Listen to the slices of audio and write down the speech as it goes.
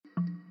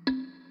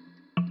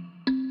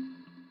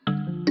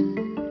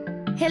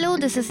Hello,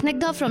 this is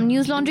Snigdha from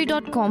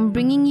newslaundry.com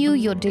bringing you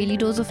your daily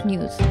dose of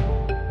news.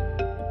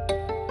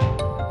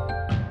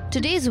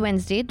 Today is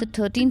Wednesday, the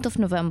 13th of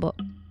November.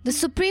 The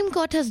Supreme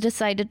Court has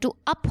decided to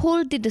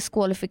uphold the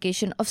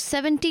disqualification of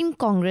 17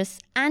 Congress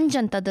and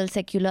Janata Dal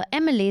secular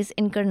MLAs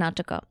in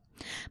Karnataka.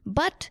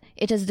 But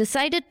it has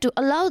decided to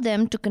allow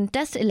them to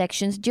contest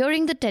elections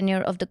during the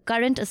tenure of the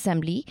current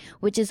assembly,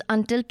 which is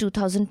until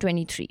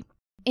 2023.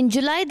 In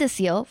July this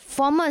year,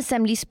 former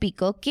Assembly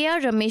Speaker K.R.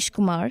 Ramesh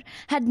Kumar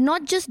had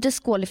not just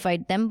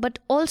disqualified them but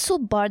also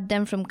barred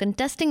them from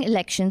contesting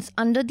elections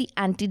under the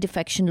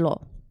anti-defection law.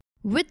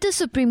 With the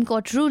Supreme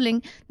Court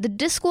ruling, the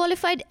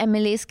disqualified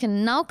MLAs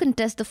can now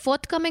contest the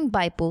forthcoming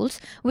by-polls,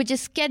 which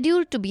is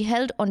scheduled to be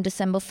held on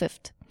December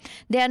 5th.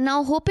 They are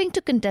now hoping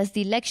to contest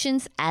the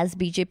elections as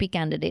BJP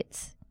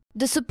candidates.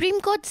 The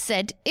Supreme Court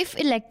said if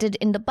elected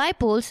in the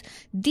by-polls,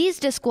 these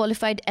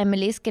disqualified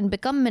MLAs can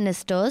become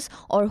ministers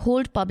or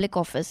hold public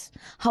office.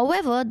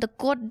 However, the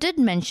court did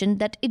mention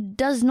that it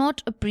does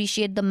not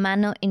appreciate the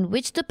manner in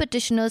which the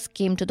petitioners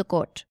came to the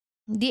court.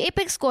 The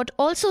Apex Court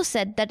also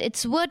said that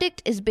its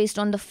verdict is based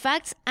on the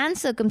facts and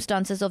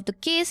circumstances of the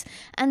case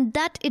and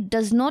that it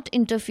does not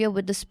interfere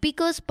with the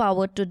Speaker's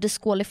power to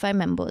disqualify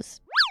members.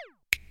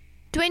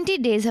 20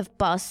 days have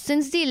passed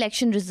since the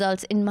election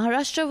results in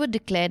Maharashtra were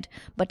declared,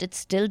 but it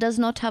still does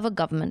not have a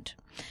government.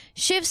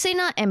 Shiv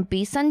Sena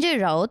MP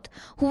Sanjay Raut,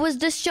 who was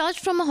discharged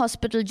from a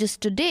hospital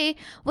just today,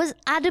 was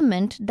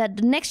adamant that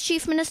the next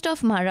Chief Minister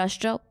of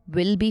Maharashtra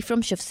will be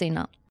from Shiv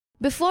Sena.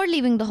 Before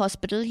leaving the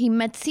hospital, he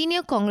met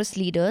senior Congress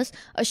leaders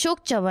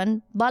Ashok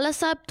Chavan,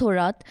 Balasaheb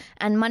Thorat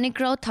and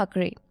Manikrao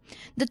Thakre.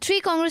 The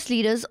three Congress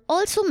leaders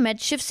also met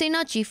Shiv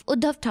Sena chief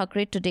Uddhav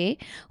Thackeray today,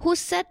 who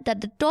said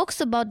that the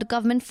talks about the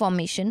government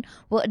formation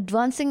were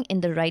advancing in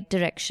the right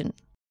direction.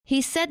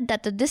 He said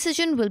that the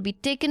decision will be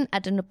taken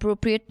at an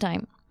appropriate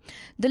time.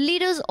 The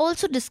leaders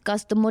also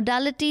discussed the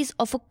modalities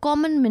of a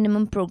Common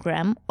Minimum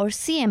Program or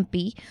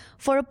CMP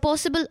for a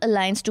possible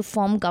alliance to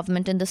form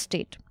government in the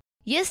state.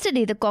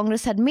 Yesterday, the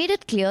Congress had made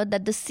it clear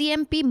that the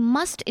CMP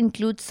must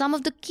include some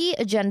of the key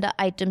agenda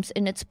items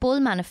in its poll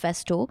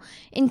manifesto,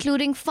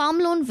 including farm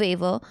loan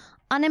waiver,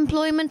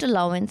 unemployment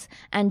allowance,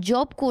 and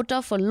job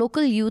quota for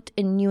local youth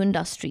in new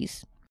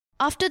industries.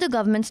 After the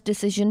government's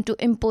decision to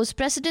impose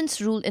President's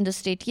rule in the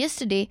state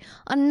yesterday,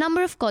 a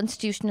number of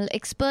constitutional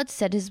experts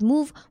said his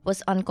move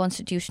was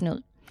unconstitutional.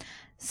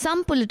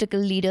 Some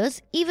political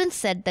leaders even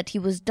said that he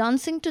was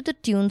dancing to the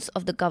tunes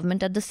of the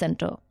government at the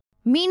centre.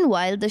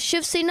 Meanwhile, the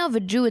Shiv Sena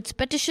withdrew its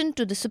petition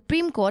to the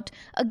Supreme Court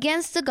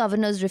against the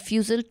governor's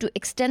refusal to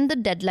extend the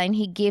deadline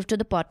he gave to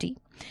the party.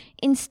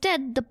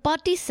 Instead, the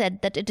party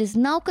said that it is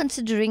now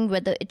considering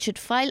whether it should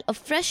file a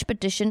fresh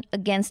petition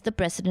against the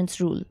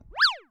president's rule.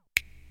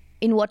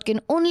 In what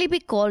can only be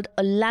called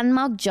a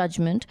landmark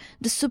judgment,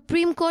 the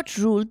Supreme Court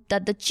ruled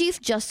that the Chief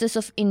Justice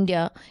of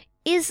India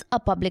is a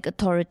public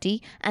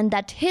authority and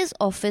that his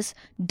office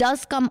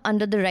does come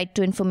under the Right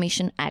to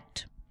Information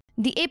Act.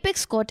 The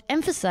Apex Court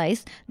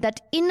emphasized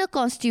that in a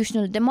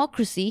constitutional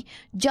democracy,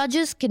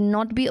 judges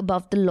cannot be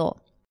above the law.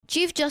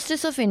 Chief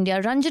Justice of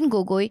India Ranjan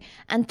Gogoi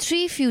and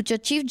three future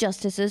Chief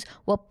Justices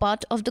were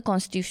part of the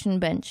Constitution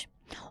bench.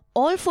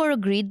 All four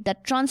agreed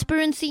that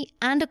transparency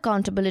and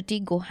accountability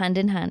go hand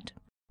in hand.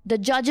 The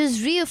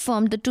judges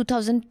reaffirmed the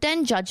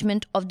 2010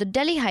 judgment of the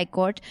Delhi High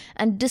Court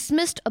and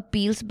dismissed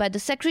appeals by the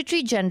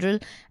Secretary General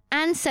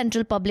and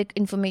Central Public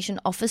Information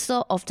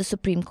Officer of the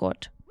Supreme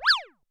Court.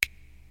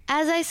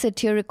 As I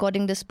sit here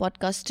recording this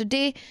podcast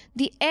today,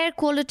 the air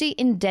quality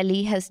in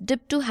Delhi has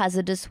dipped to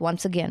hazardous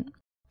once again.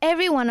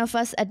 Every one of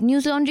us at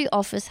News Laundry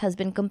office has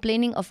been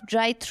complaining of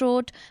dry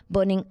throat,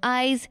 burning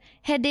eyes,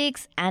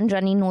 headaches and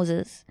runny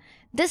noses.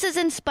 This is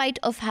in spite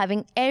of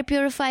having air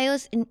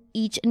purifiers in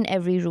each and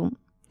every room.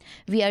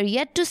 We are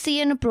yet to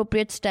see an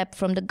appropriate step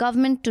from the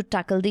government to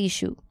tackle the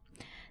issue.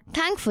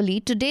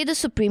 Thankfully, today the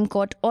Supreme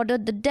Court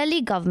ordered the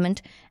Delhi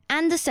government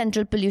and the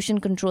Central Pollution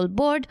Control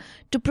Board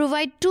to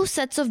provide two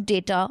sets of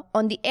data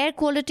on the Air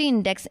Quality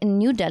Index in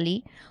New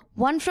Delhi,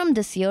 one from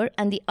this year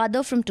and the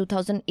other from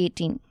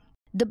 2018.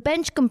 The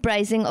bench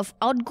comprising of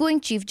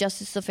outgoing Chief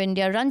Justice of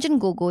India Ranjan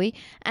Gogoi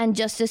and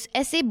Justice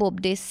S.A.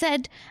 Bobde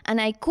said,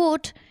 and I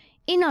quote,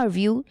 "In our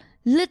view,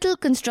 little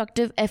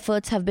constructive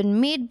efforts have been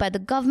made by the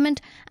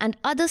government and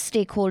other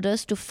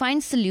stakeholders to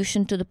find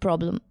solution to the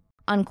problem,"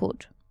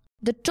 unquote.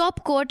 The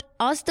top court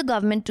asked the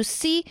government to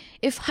see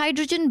if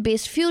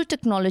hydrogen-based fuel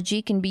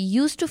technology can be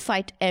used to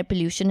fight air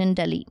pollution in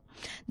Delhi.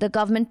 The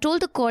government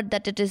told the court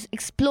that it is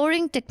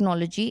exploring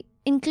technology,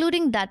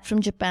 including that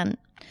from Japan.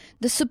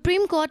 The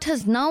Supreme Court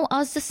has now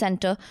asked the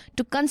centre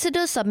to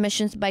consider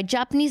submissions by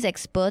Japanese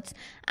experts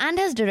and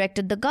has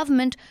directed the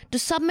government to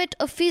submit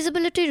a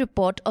feasibility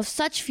report of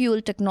such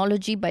fuel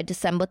technology by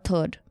December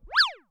 3rd.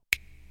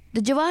 The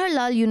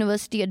Jawaharlal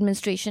University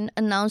administration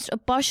announced a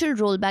partial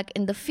rollback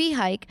in the fee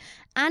hike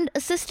and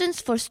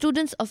assistance for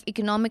students of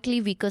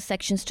economically weaker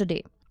sections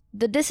today.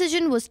 The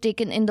decision was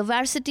taken in the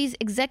varsity's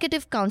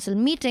executive council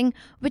meeting,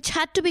 which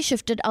had to be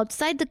shifted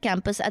outside the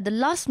campus at the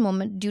last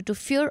moment due to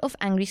fear of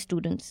angry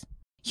students.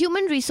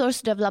 Human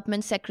Resource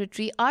Development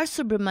Secretary R.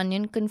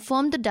 Subramanian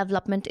confirmed the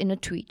development in a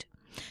tweet.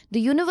 The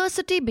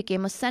university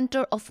became a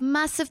center of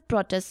massive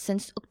protests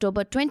since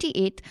October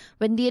 28,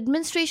 when the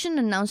administration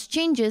announced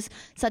changes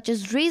such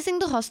as raising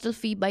the hostel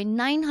fee by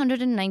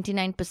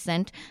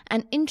 999%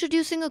 and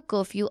introducing a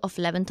curfew of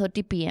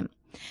 11:30 p.m.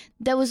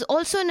 There was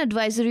also an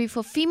advisory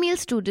for female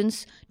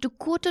students to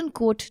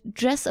quote-unquote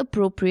dress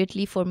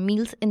appropriately for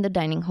meals in the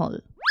dining hall.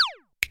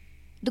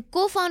 The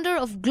co-founder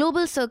of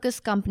global circus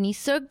company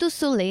Cirque du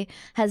Soleil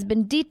has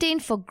been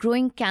detained for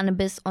growing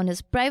cannabis on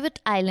his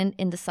private island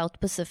in the South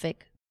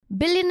Pacific.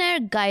 Billionaire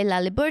Guy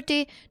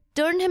Laliberté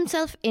turned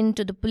himself in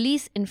to the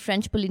police in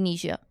French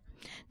Polynesia.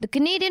 The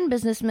Canadian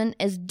businessman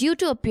is due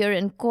to appear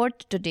in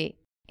court today.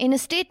 In a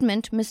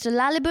statement, Mr.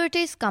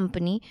 Laliberté's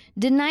company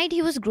denied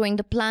he was growing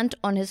the plant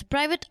on his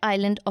private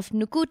island of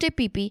Nukute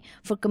Pipi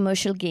for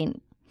commercial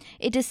gain.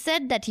 It is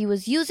said that he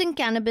was using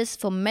cannabis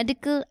for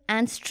medical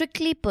and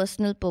strictly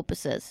personal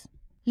purposes.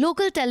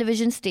 Local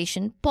television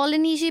station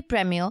Polynesia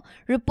Premier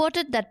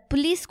reported that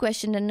police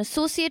questioned an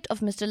associate of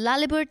Mr.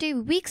 Laliberté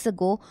weeks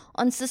ago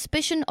on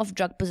suspicion of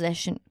drug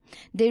possession.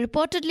 They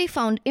reportedly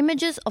found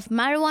images of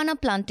marijuana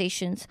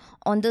plantations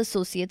on the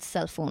associate's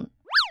cell phone.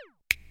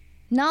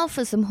 Now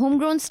for some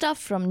homegrown stuff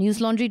from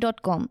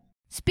newslaundry.com.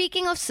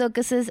 Speaking of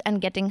circuses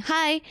and getting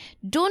high,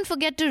 don't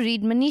forget to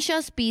read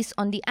Manisha's piece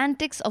on the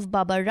antics of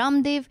Baba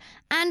Ramdev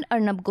and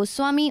Arnab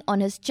Goswami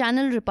on his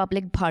channel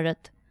Republic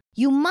Bharat.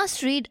 You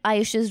must read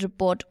Ayush's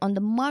report on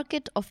the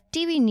market of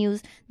TV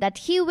news that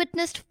he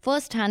witnessed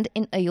firsthand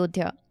in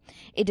Ayodhya.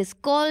 It is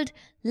called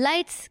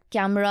Lights,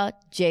 Camera,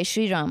 Jai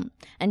Shri Ram,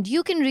 and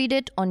you can read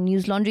it on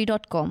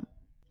newslaundry.com.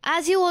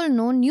 As you all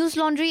know, News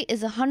Laundry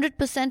is a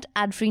 100%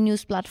 ad-free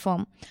news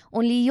platform.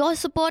 Only your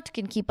support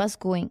can keep us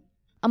going.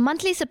 A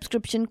monthly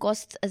subscription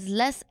costs as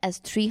less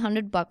as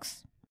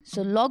 $300.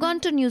 So log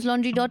on to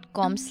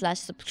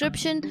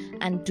newslaundry.com/subscription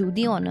and do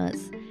the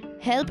honors.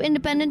 Help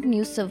independent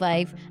news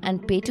survive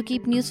and pay to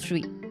keep news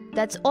free.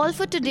 That's all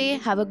for today.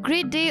 Have a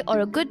great day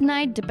or a good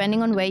night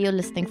depending on where you're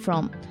listening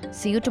from.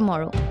 See you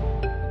tomorrow.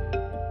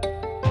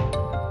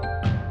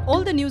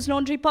 All the News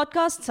Laundry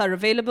podcasts are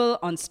available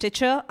on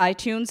Stitcher,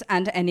 iTunes,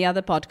 and any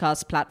other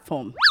podcast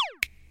platform.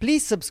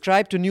 Please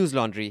subscribe to News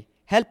Laundry.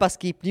 Help us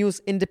keep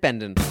news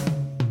independent.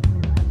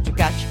 To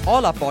catch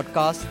all our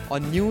podcasts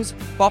on news,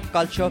 pop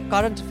culture,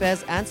 current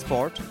affairs, and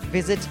sport,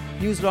 visit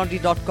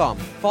newslaundry.com.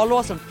 Follow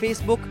us on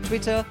Facebook,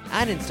 Twitter,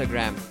 and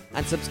Instagram,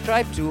 and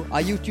subscribe to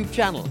our YouTube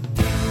channel.